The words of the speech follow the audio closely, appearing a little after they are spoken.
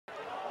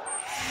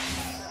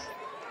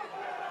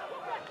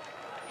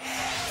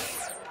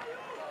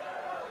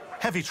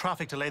Heavy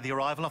traffic delayed the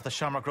arrival of the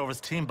Shamrock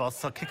Rovers team bus,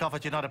 so kick-off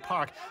at United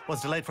Park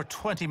was delayed for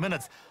 20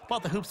 minutes.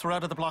 But the hoops were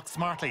out of the block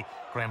smartly.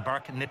 Graham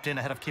Burke nipped in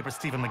ahead of keeper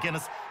Stephen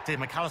McGuinness. Dave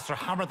McAllister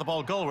hammered the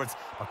ball goalwards,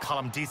 but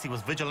Colm Deasy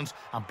was vigilant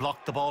and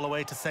blocked the ball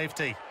away to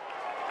safety.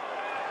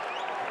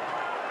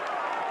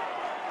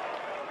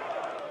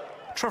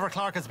 Trevor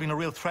Clark has been a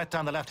real threat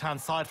down the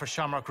left-hand side for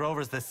Shamrock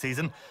Rovers this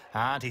season,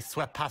 and he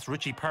swept past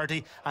Richie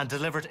Purdy and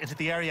delivered into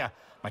the area.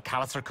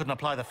 McAllister couldn't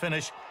apply the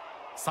finish.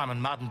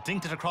 Simon Madden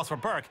dinked it across for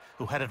Burke,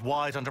 who headed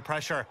wide under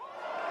pressure.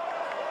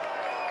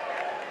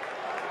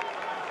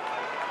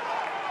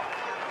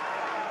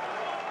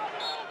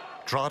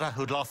 Drogheda,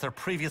 who'd lost their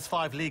previous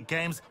 5 league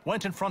games,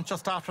 went in front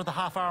just after the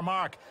half-hour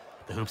mark.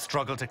 The hoops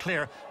struggled to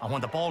clear, and when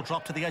the ball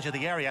dropped to the edge of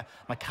the area,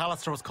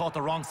 McAllister was caught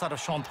the wrong side of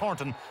Sean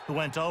Thornton, who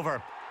went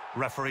over.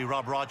 Referee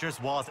Rob Rogers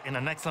was in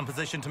an excellent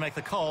position to make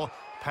the call.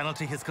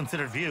 Penalty his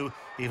considered view,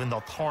 even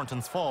though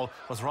Thornton's fall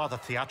was rather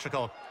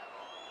theatrical.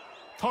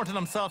 Thornton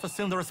himself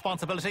assumed the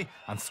responsibility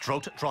and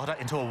stroked Drogheda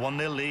into a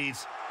 1-0 lead.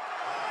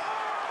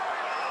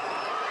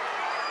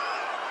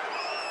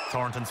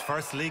 Thornton's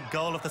first league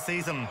goal of the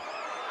season.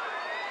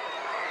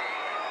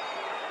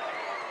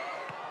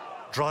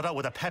 Drogheda,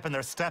 with a pep in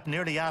their step,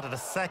 nearly added a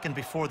second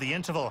before the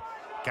interval.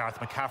 Gareth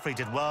McCaffrey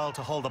did well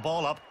to hold the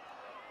ball up.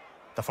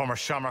 The former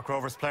Shamrock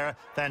Rovers player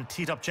then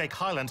teed up Jake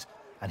Hyland,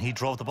 and he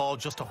drove the ball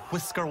just a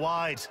whisker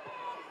wide.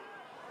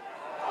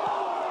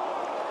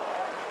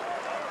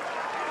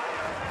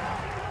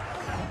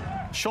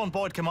 Sean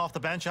Boyd came off the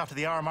bench after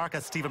the hour mark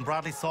as Stephen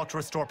Bradley sought to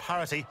restore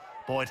parity.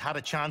 Boyd had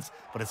a chance,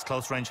 but his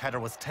close-range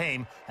header was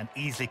tame and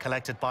easily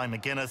collected by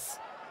McGuinness.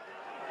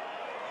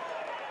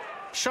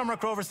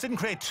 Shamrock Rovers didn't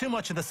create too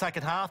much in the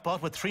second half,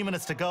 but with 3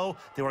 minutes to go,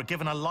 they were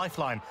given a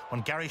lifeline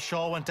when Gary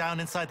Shaw went down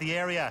inside the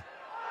area.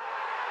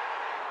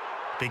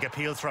 Big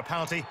appeals for a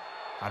penalty,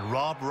 and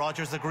Rob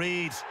Rogers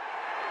agreed.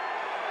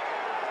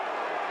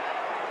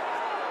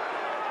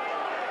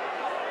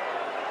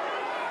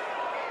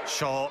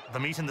 Shaw, the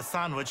meat in the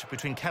sandwich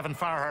between Kevin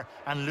Farrer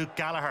and Luke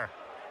Gallagher.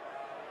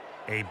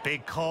 A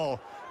big call.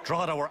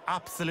 Drogheda were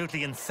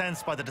absolutely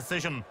incensed by the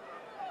decision.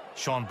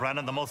 Sean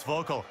Brennan the most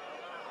vocal.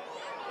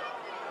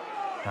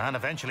 And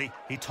eventually,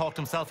 he talked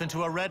himself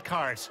into a red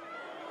card.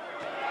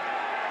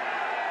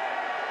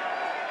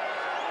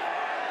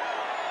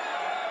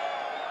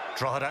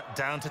 Drogheda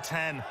down to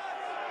 10.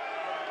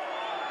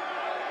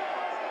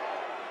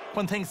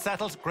 When things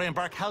settled, Graham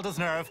Burke held his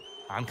nerve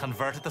and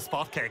converted the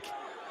spot kick.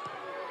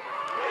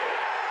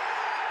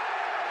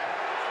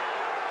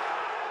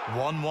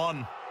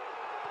 1-1.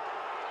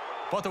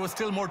 But there was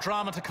still more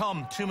drama to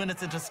come. 2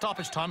 minutes into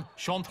stoppage time,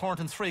 Sean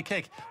Thornton's free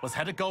kick was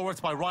headed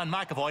goalwards by Ryan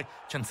McAvoy.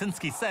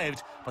 Chansinski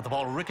saved, but the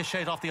ball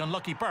ricocheted off the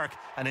unlucky Burke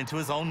and into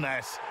his own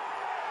net.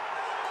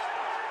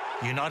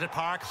 United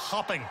Park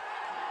hopping.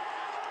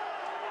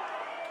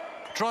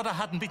 Drogheda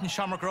hadn't beaten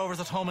Shamrock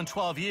Rovers at home in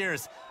 12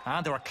 years,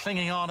 and they were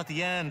clinging on at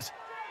the end.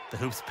 The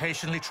hoops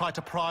patiently tried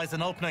to prize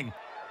an opening.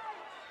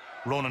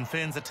 Ronan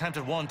Finn's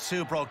attempted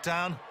 1-2 broke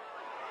down.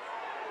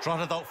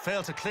 Drogheda, though,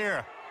 failed to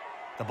clear.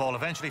 The ball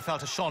eventually fell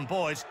to Sean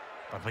Boyd,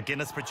 but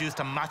McGuinness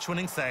produced a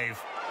match-winning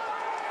save.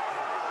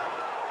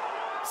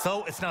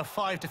 So it's now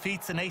 5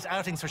 defeats in 8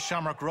 outings for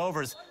Shamrock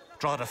Rovers.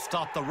 Drogheda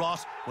stopped the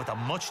rot with a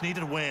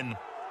much-needed win.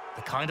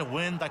 The kind of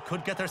win that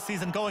could get their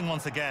season going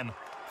once again.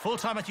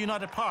 Full-time at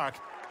United Park.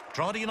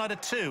 Drogheda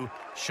United 2,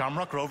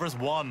 Shamrock Rovers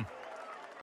 1.